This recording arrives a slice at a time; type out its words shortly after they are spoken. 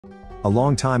A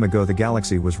long time ago the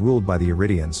galaxy was ruled by the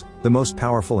Iridians, the most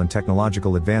powerful and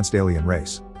technological advanced alien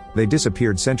race. They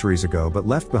disappeared centuries ago but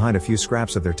left behind a few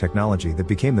scraps of their technology that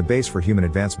became the base for human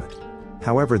advancement.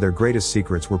 However, their greatest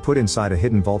secrets were put inside a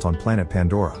hidden vault on planet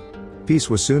Pandora. Peace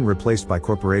was soon replaced by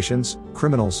corporations,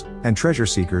 criminals, and treasure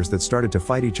seekers that started to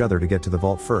fight each other to get to the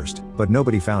vault first, but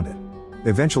nobody found it.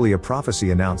 Eventually a prophecy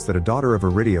announced that a daughter of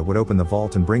Iridia would open the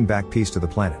vault and bring back peace to the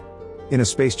planet. In a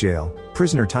space jail,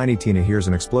 prisoner Tiny Tina hears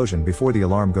an explosion before the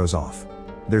alarm goes off.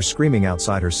 They're screaming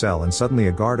outside her cell and suddenly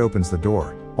a guard opens the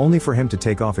door, only for him to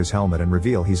take off his helmet and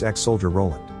reveal he's ex-soldier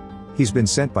Roland. He's been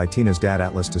sent by Tina's dad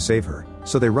Atlas to save her,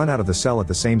 so they run out of the cell at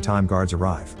the same time guards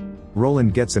arrive.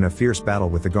 Roland gets in a fierce battle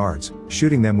with the guards,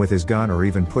 shooting them with his gun or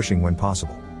even pushing when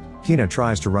possible. Tina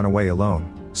tries to run away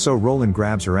alone, so Roland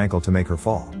grabs her ankle to make her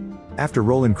fall. After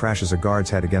Roland crashes a guard's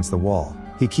head against the wall,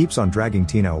 he keeps on dragging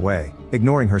Tina away,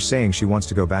 ignoring her saying she wants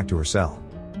to go back to her cell.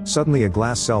 Suddenly a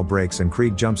glass cell breaks and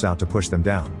Krieg jumps out to push them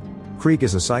down. Krieg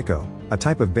is a psycho, a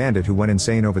type of bandit who went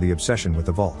insane over the obsession with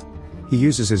the vault. He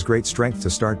uses his great strength to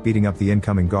start beating up the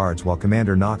incoming guards while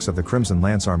Commander Knox of the Crimson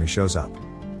Lance Army shows up.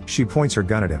 She points her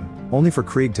gun at him, only for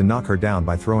Krieg to knock her down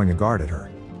by throwing a guard at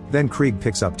her. Then Krieg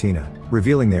picks up Tina,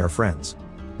 revealing they are friends.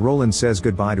 Roland says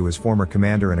goodbye to his former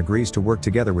commander and agrees to work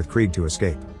together with Krieg to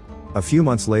escape. A few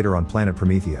months later on planet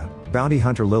Promethea, bounty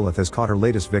hunter Lilith has caught her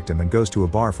latest victim and goes to a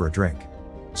bar for a drink.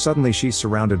 Suddenly she's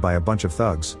surrounded by a bunch of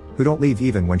thugs, who don't leave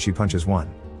even when she punches one.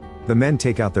 The men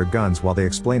take out their guns while they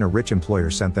explain a rich employer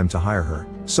sent them to hire her,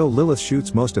 so Lilith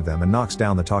shoots most of them and knocks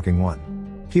down the talking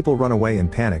one. People run away in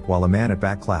panic while a man at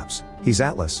back claps. He's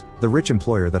Atlas, the rich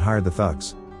employer that hired the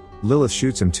thugs. Lilith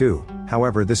shoots him too,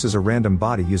 however this is a random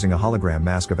body using a hologram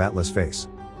mask of Atlas' face.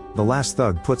 The last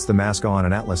thug puts the mask on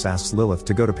and Atlas asks Lilith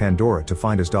to go to Pandora to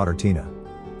find his daughter Tina.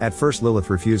 At first Lilith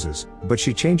refuses, but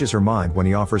she changes her mind when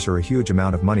he offers her a huge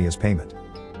amount of money as payment.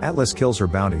 Atlas kills her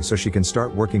bounty so she can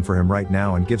start working for him right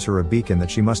now and gives her a beacon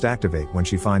that she must activate when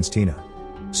she finds Tina.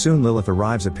 Soon Lilith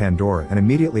arrives at Pandora and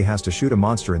immediately has to shoot a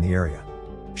monster in the area.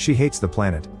 She hates the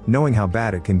planet, knowing how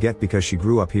bad it can get because she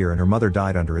grew up here and her mother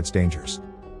died under its dangers.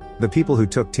 The people who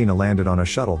took Tina landed on a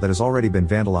shuttle that has already been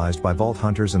vandalized by vault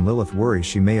hunters and Lilith worries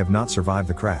she may have not survived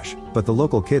the crash, but the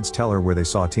local kids tell her where they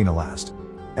saw Tina last.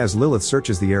 As Lilith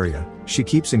searches the area, she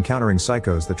keeps encountering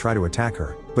psychos that try to attack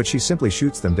her, but she simply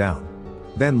shoots them down.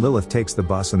 Then Lilith takes the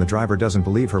bus and the driver doesn't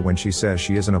believe her when she says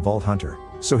she isn't a vault hunter,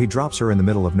 so he drops her in the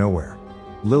middle of nowhere.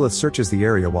 Lilith searches the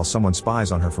area while someone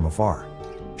spies on her from afar.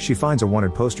 She finds a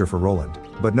wanted poster for Roland,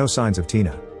 but no signs of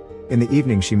Tina. In the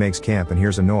evening she makes camp and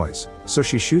hears a noise, so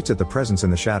she shoots at the presence in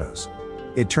the shadows.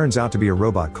 It turns out to be a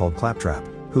robot called Claptrap,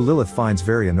 who Lilith finds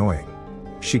very annoying.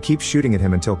 She keeps shooting at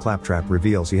him until Claptrap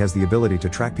reveals he has the ability to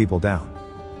track people down.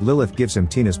 Lilith gives him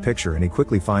Tina's picture and he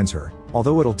quickly finds her,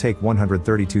 although it'll take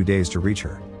 132 days to reach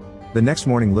her. The next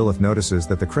morning Lilith notices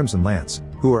that the Crimson Lance,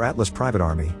 who are Atlas' private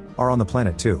army, are on the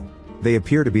planet too. They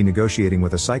appear to be negotiating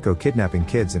with a psycho kidnapping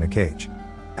kids in a cage.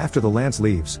 After the Lance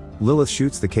leaves, Lilith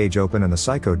shoots the cage open and the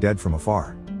psycho dead from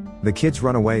afar. The kids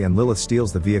run away and Lilith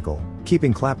steals the vehicle,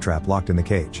 keeping Claptrap locked in the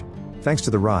cage. Thanks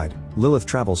to the ride, Lilith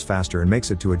travels faster and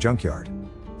makes it to a junkyard.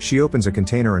 She opens a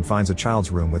container and finds a child's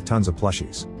room with tons of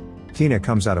plushies. Tina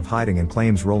comes out of hiding and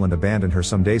claims Roland abandoned her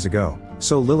some days ago,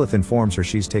 so Lilith informs her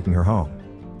she's taking her home.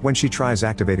 When she tries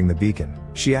activating the beacon,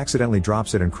 she accidentally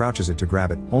drops it and crouches it to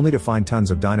grab it, only to find tons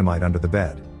of dynamite under the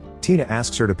bed. Tina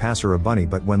asks her to pass her a bunny,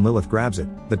 but when Lilith grabs it,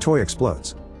 the toy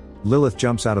explodes. Lilith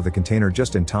jumps out of the container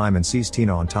just in time and sees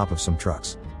Tina on top of some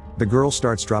trucks. The girl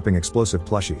starts dropping explosive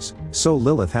plushies, so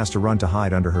Lilith has to run to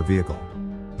hide under her vehicle.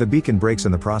 The beacon breaks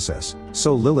in the process,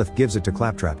 so Lilith gives it to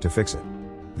Claptrap to fix it.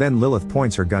 Then Lilith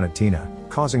points her gun at Tina,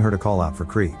 causing her to call out for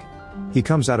Krieg. He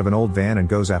comes out of an old van and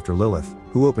goes after Lilith,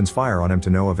 who opens fire on him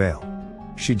to no avail.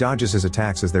 She dodges his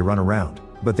attacks as they run around,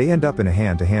 but they end up in a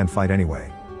hand-to-hand fight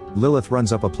anyway. Lilith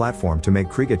runs up a platform to make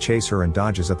Krieg chase her and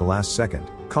dodges at the last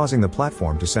second, causing the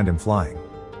platform to send him flying.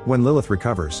 When Lilith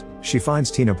recovers, she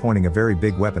finds Tina pointing a very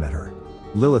big weapon at her.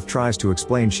 Lilith tries to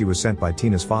explain she was sent by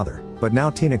Tina's father, but now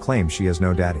Tina claims she has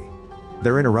no daddy.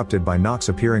 They're interrupted by Knox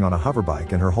appearing on a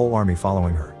hoverbike and her whole army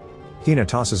following her. Tina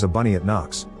tosses a bunny at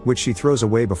Knox, which she throws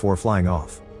away before flying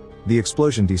off. The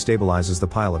explosion destabilizes the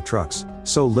pile of trucks,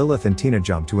 so Lilith and Tina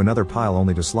jump to another pile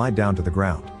only to slide down to the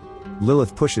ground.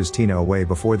 Lilith pushes Tina away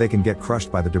before they can get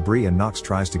crushed by the debris and Knox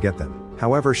tries to get them.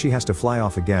 However, she has to fly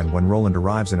off again when Roland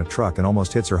arrives in a truck and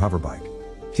almost hits her hoverbike.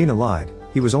 Tina lied,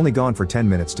 he was only gone for 10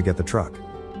 minutes to get the truck.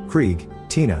 Krieg,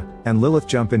 Tina, and Lilith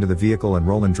jump into the vehicle and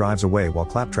Roland drives away while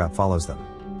Claptrap follows them.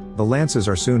 The Lances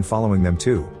are soon following them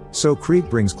too, so Krieg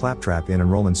brings Claptrap in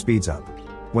and Roland speeds up.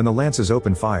 When the Lances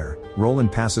open fire, Roland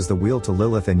passes the wheel to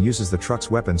Lilith and uses the truck's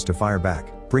weapons to fire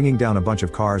back, bringing down a bunch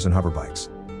of cars and hoverbikes.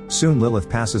 Soon Lilith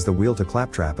passes the wheel to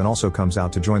Claptrap and also comes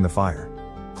out to join the fire.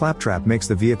 Claptrap makes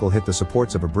the vehicle hit the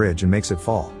supports of a bridge and makes it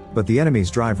fall, but the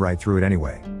enemies drive right through it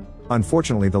anyway.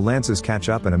 Unfortunately, the Lances catch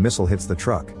up and a missile hits the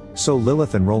truck, so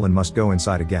Lilith and Roland must go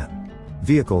inside again.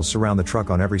 Vehicles surround the truck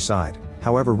on every side,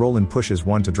 however Roland pushes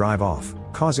one to drive off,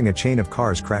 causing a chain of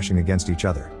cars crashing against each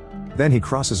other. Then he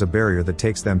crosses a barrier that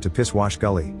takes them to Piss Wash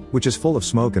Gully, which is full of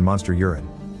smoke and monster urine.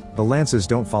 The Lances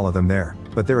don't follow them there,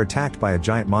 but they're attacked by a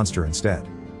giant monster instead.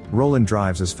 Roland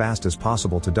drives as fast as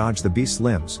possible to dodge the beast's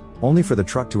limbs, only for the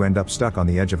truck to end up stuck on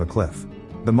the edge of a cliff.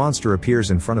 The monster appears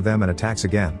in front of them and attacks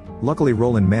again. Luckily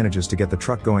Roland manages to get the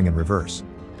truck going in reverse.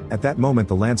 At that moment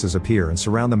the Lances appear and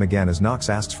surround them again as Knox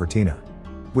asks for Tina.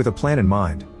 With a plan in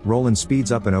mind, Roland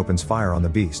speeds up and opens fire on the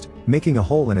beast, making a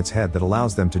hole in its head that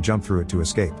allows them to jump through it to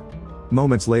escape.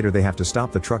 Moments later they have to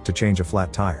stop the truck to change a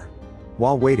flat tire.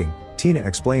 While waiting, Tina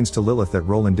explains to Lilith that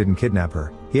Roland didn't kidnap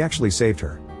her, he actually saved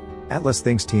her. Atlas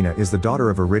thinks Tina is the daughter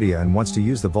of Iridia and wants to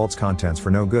use the vault's contents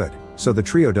for no good, so the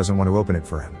trio doesn't want to open it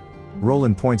for him.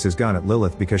 Roland points his gun at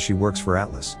Lilith because she works for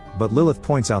Atlas, but Lilith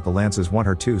points out the Lances want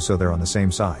her too, so they're on the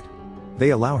same side.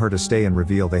 They allow her to stay and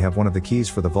reveal they have one of the keys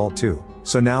for the vault too,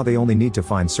 so now they only need to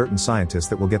find certain scientists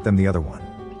that will get them the other one.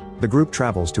 The group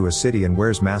travels to a city and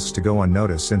wears masks to go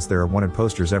unnoticed since there are wanted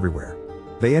posters everywhere.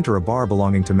 They enter a bar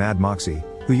belonging to Mad Moxie,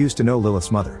 who used to know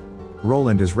Lilith's mother.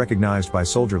 Roland is recognized by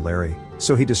Soldier Larry,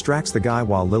 so he distracts the guy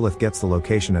while Lilith gets the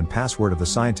location and password of the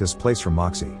scientist's place from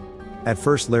Moxie. At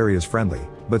first Larry is friendly,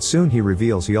 but soon he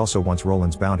reveals he also wants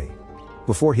Roland's bounty.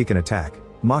 Before he can attack,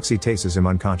 Moxie tases him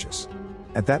unconscious.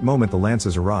 At that moment the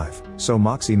Lances arrive, so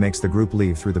Moxie makes the group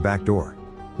leave through the back door.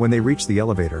 When they reach the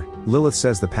elevator, Lilith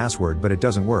says the password but it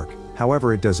doesn't work,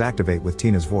 however it does activate with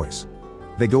Tina's voice.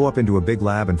 They go up into a big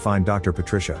lab and find Dr.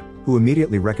 Patricia, who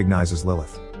immediately recognizes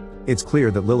Lilith. It's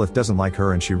clear that Lilith doesn't like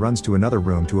her and she runs to another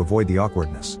room to avoid the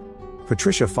awkwardness.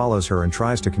 Patricia follows her and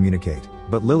tries to communicate,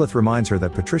 but Lilith reminds her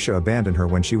that Patricia abandoned her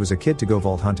when she was a kid to go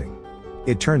vault hunting.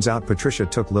 It turns out Patricia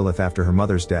took Lilith after her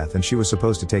mother's death and she was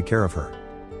supposed to take care of her.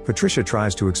 Patricia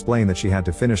tries to explain that she had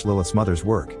to finish Lilith's mother's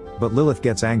work, but Lilith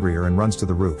gets angrier and runs to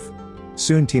the roof.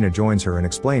 Soon Tina joins her and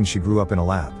explains she grew up in a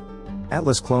lab.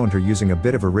 Atlas cloned her using a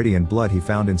bit of Iridian blood he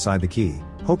found inside the key,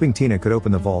 hoping Tina could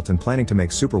open the vault and planning to make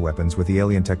superweapons with the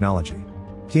alien technology.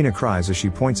 Tina cries as she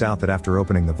points out that after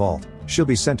opening the vault, she'll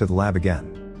be sent to the lab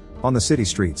again. On the city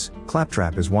streets,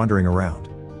 Claptrap is wandering around.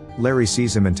 Larry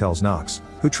sees him and tells Knox,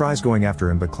 who tries going after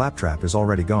him but Claptrap is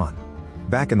already gone.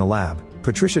 Back in the lab,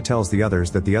 Patricia tells the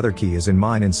others that the other key is in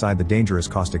mine inside the dangerous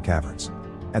caustic caverns.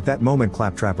 At that moment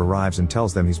Claptrap arrives and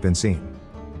tells them he's been seen.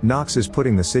 Knox is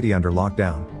putting the city under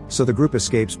lockdown, so the group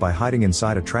escapes by hiding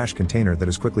inside a trash container that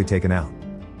is quickly taken out.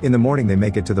 In the morning they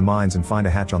make it to the mines and find a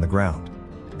hatch on the ground.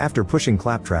 After pushing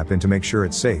Claptrap in to make sure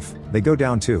it's safe, they go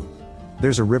down too.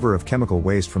 There's a river of chemical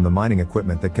waste from the mining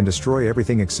equipment that can destroy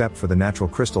everything except for the natural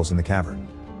crystals in the cavern.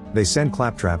 They send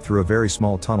Claptrap through a very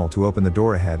small tunnel to open the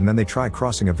door ahead and then they try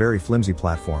crossing a very flimsy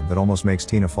platform that almost makes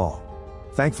Tina fall.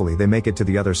 Thankfully they make it to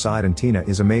the other side and Tina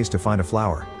is amazed to find a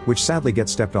flower, which sadly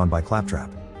gets stepped on by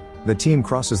Claptrap. The team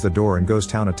crosses the door and goes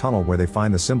down a tunnel where they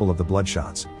find the symbol of the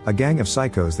Bloodshots, a gang of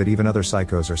psychos that even other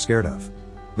psychos are scared of.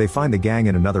 They find the gang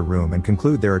in another room and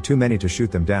conclude there are too many to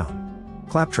shoot them down.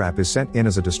 Claptrap is sent in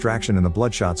as a distraction and the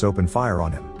Bloodshots open fire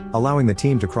on him, allowing the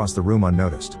team to cross the room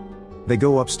unnoticed. They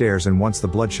go upstairs and once the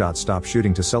Bloodshots stop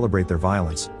shooting to celebrate their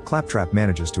violence, Claptrap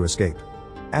manages to escape.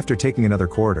 After taking another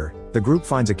corridor, the group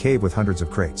finds a cave with hundreds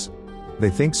of crates. They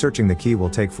think searching the key will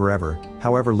take forever,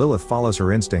 however Lilith follows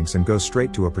her instincts and goes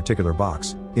straight to a particular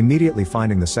box, immediately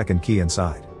finding the second key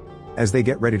inside. As they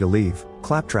get ready to leave,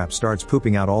 Claptrap starts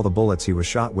pooping out all the bullets he was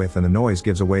shot with and the noise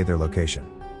gives away their location.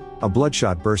 A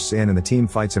Bloodshot bursts in and the team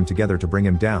fights him together to bring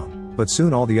him down, but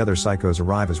soon all the other psychos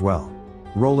arrive as well.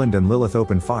 Roland and Lilith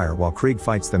open fire while Krieg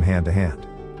fights them hand to hand.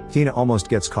 Tina almost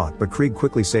gets caught but Krieg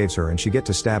quickly saves her and she gets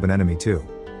to stab an enemy too.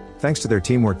 Thanks to their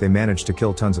teamwork they manage to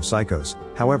kill tons of psychos,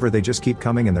 however they just keep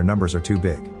coming and their numbers are too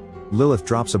big. Lilith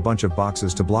drops a bunch of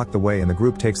boxes to block the way and the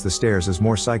group takes the stairs as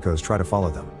more psychos try to follow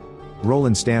them.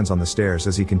 Roland stands on the stairs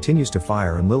as he continues to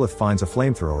fire and Lilith finds a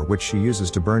flamethrower which she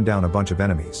uses to burn down a bunch of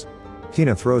enemies.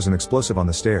 Tina throws an explosive on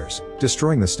the stairs,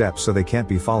 destroying the steps so they can't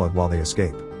be followed while they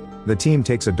escape. The team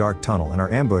takes a dark tunnel and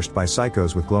are ambushed by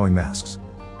psychos with glowing masks.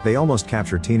 They almost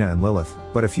capture Tina and Lilith,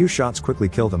 but a few shots quickly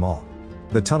kill them all.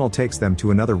 The tunnel takes them to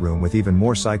another room with even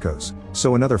more psychos,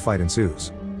 so another fight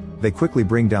ensues. They quickly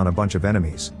bring down a bunch of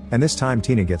enemies, and this time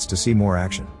Tina gets to see more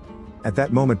action. At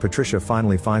that moment Patricia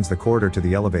finally finds the corridor to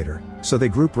the elevator, so the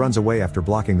group runs away after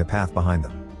blocking the path behind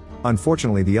them.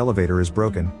 Unfortunately, the elevator is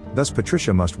broken, thus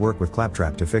Patricia must work with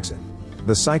Claptrap to fix it.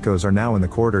 The psychos are now in the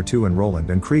corridor too, and Roland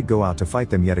and Krieg go out to fight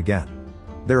them yet again.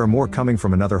 There are more coming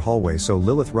from another hallway, so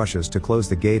Lilith rushes to close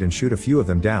the gate and shoot a few of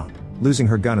them down, losing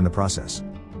her gun in the process.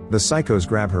 The psychos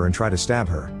grab her and try to stab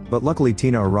her, but luckily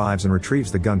Tina arrives and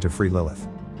retrieves the gun to free Lilith.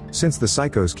 Since the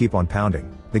psychos keep on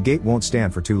pounding, the gate won't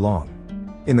stand for too long.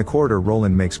 In the corridor,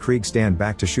 Roland makes Krieg stand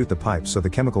back to shoot the pipes so the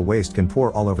chemical waste can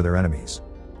pour all over their enemies.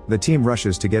 The team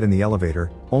rushes to get in the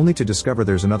elevator, only to discover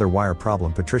there's another wire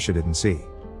problem Patricia didn't see.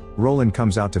 Roland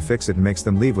comes out to fix it and makes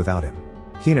them leave without him.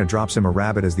 Tina drops him a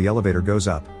rabbit as the elevator goes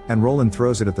up, and Roland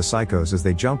throws it at the psychos as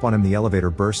they jump on him. The elevator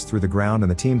bursts through the ground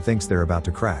and the team thinks they're about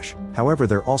to crash, however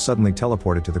they're all suddenly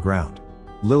teleported to the ground.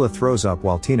 Lilith throws up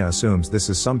while Tina assumes this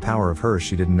is some power of hers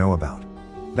she didn't know about.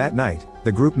 That night,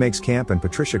 the group makes camp and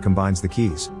Patricia combines the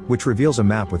keys, which reveals a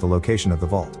map with the location of the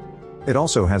vault. It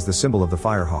also has the symbol of the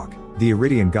Firehawk, the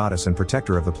Iridian goddess and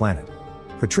protector of the planet.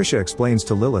 Patricia explains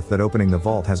to Lilith that opening the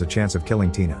vault has a chance of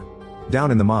killing Tina.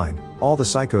 Down in the mine, all the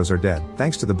psychos are dead,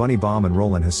 thanks to the bunny bomb, and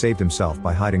Roland has saved himself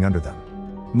by hiding under them.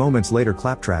 Moments later,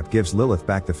 Claptrap gives Lilith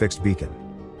back the fixed beacon.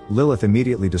 Lilith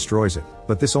immediately destroys it,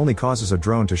 but this only causes a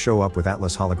drone to show up with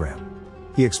Atlas hologram.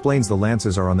 He explains the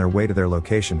Lances are on their way to their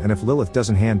location, and if Lilith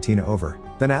doesn't hand Tina over,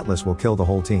 then Atlas will kill the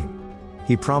whole team.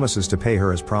 He promises to pay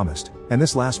her as promised, and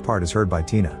this last part is heard by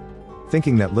Tina.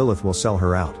 Thinking that Lilith will sell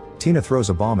her out, Tina throws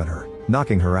a bomb at her,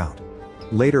 knocking her out.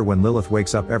 Later, when Lilith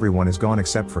wakes up, everyone is gone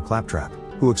except for Claptrap,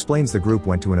 who explains the group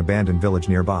went to an abandoned village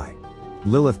nearby.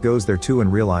 Lilith goes there too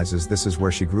and realizes this is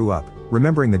where she grew up,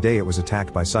 remembering the day it was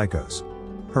attacked by psychos.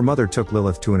 Her mother took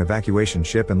Lilith to an evacuation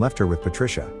ship and left her with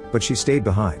Patricia, but she stayed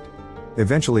behind.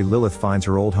 Eventually, Lilith finds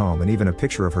her old home and even a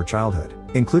picture of her childhood,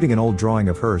 including an old drawing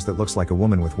of hers that looks like a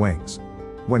woman with wings.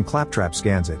 When Claptrap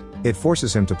scans it, it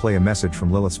forces him to play a message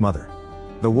from Lilith's mother.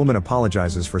 The woman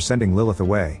apologizes for sending Lilith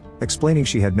away, explaining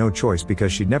she had no choice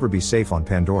because she'd never be safe on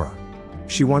Pandora.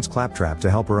 She wants Claptrap to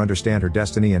help her understand her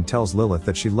destiny and tells Lilith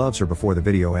that she loves her before the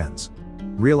video ends.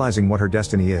 Realizing what her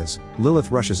destiny is,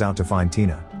 Lilith rushes out to find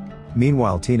Tina.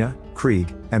 Meanwhile, Tina,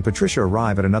 Krieg, and Patricia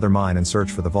arrive at another mine and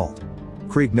search for the vault.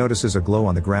 Krieg notices a glow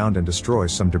on the ground and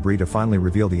destroys some debris to finally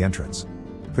reveal the entrance.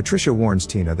 Patricia warns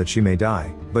Tina that she may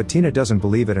die, but Tina doesn't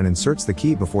believe it and inserts the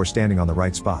key before standing on the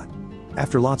right spot.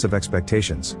 After lots of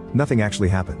expectations, nothing actually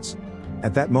happens.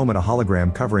 At that moment, a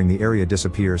hologram covering the area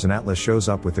disappears and Atlas shows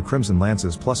up with the Crimson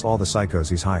Lances plus all the psychos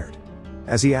he's hired.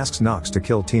 As he asks Nox to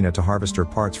kill Tina to harvest her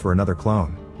parts for another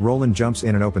clone, Roland jumps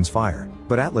in and opens fire,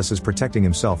 but Atlas is protecting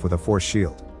himself with a force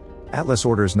shield. Atlas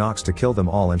orders Nox to kill them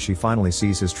all and she finally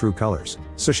sees his true colors,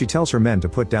 so she tells her men to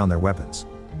put down their weapons.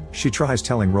 She tries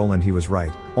telling Roland he was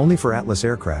right, only for Atlas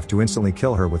aircraft to instantly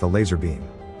kill her with a laser beam.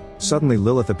 Suddenly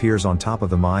Lilith appears on top of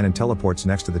the mine and teleports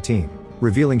next to the team,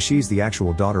 revealing she's the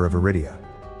actual daughter of Iridia.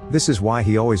 This is why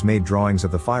he always made drawings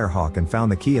of the Firehawk and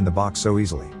found the key in the box so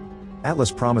easily.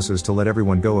 Atlas promises to let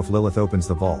everyone go if Lilith opens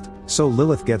the vault, so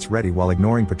Lilith gets ready while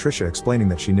ignoring Patricia, explaining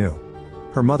that she knew.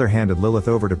 Her mother handed Lilith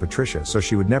over to Patricia so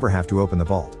she would never have to open the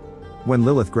vault. When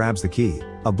Lilith grabs the key,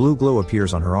 a blue glow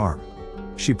appears on her arm.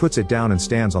 She puts it down and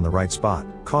stands on the right spot,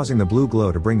 causing the blue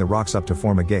glow to bring the rocks up to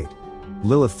form a gate.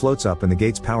 Lilith floats up and the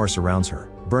gate's power surrounds her,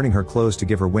 burning her clothes to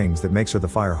give her wings that makes her the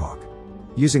Firehawk.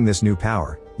 Using this new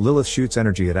power, Lilith shoots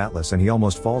energy at Atlas and he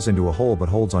almost falls into a hole but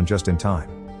holds on just in time.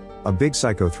 A big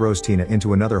psycho throws Tina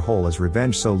into another hole as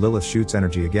revenge, so Lilith shoots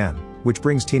energy again, which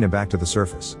brings Tina back to the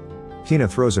surface. Tina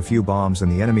throws a few bombs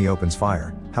and the enemy opens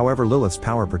fire, however Lilith's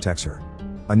power protects her.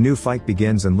 A new fight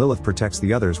begins and Lilith protects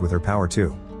the others with her power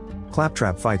too.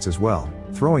 Claptrap fights as well,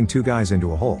 throwing two guys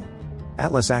into a hole.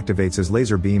 Atlas activates his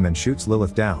laser beam and shoots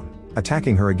Lilith down,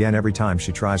 attacking her again every time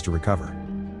she tries to recover.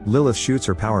 Lilith shoots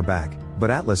her power back,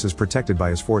 but Atlas is protected by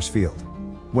his force field.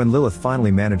 When Lilith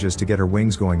finally manages to get her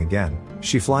wings going again,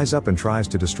 she flies up and tries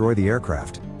to destroy the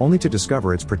aircraft, only to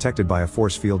discover it's protected by a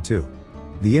force field too.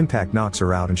 The impact knocks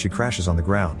her out and she crashes on the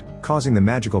ground, causing the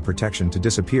magical protection to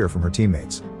disappear from her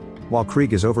teammates. While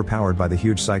Krieg is overpowered by the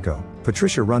huge psycho,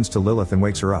 Patricia runs to Lilith and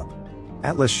wakes her up.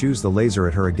 Atlas shoots the laser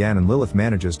at her again and Lilith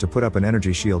manages to put up an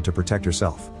energy shield to protect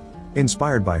herself.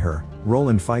 Inspired by her,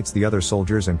 Roland fights the other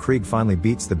soldiers and Krieg finally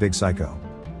beats the big psycho.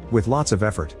 With lots of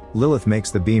effort, Lilith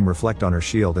makes the beam reflect on her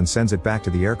shield and sends it back to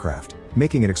the aircraft,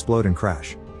 making it explode and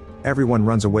crash. Everyone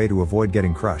runs away to avoid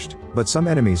getting crushed, but some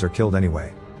enemies are killed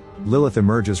anyway. Lilith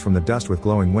emerges from the dust with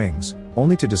glowing wings,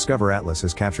 only to discover Atlas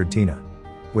has captured Tina.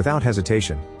 Without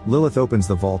hesitation, Lilith opens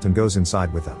the vault and goes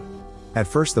inside with them. At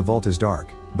first the vault is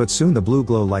dark, but soon the blue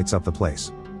glow lights up the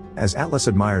place. As Atlas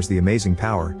admires the amazing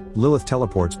power, Lilith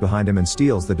teleports behind him and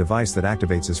steals the device that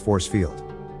activates his force field.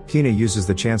 Tina uses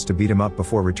the chance to beat him up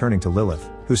before returning to Lilith,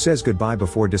 who says goodbye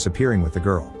before disappearing with the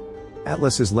girl.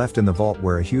 Atlas is left in the vault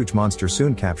where a huge monster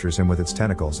soon captures him with its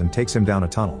tentacles and takes him down a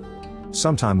tunnel.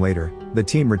 Sometime later, the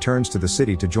team returns to the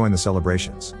city to join the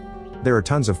celebrations. There are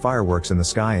tons of fireworks in the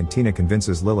sky and Tina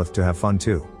convinces Lilith to have fun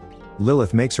too.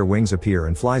 Lilith makes her wings appear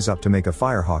and flies up to make a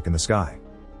firehawk in the sky.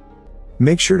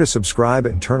 Make sure to subscribe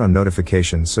and turn on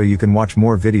notifications so you can watch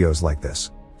more videos like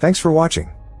this. Thanks for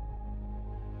watching.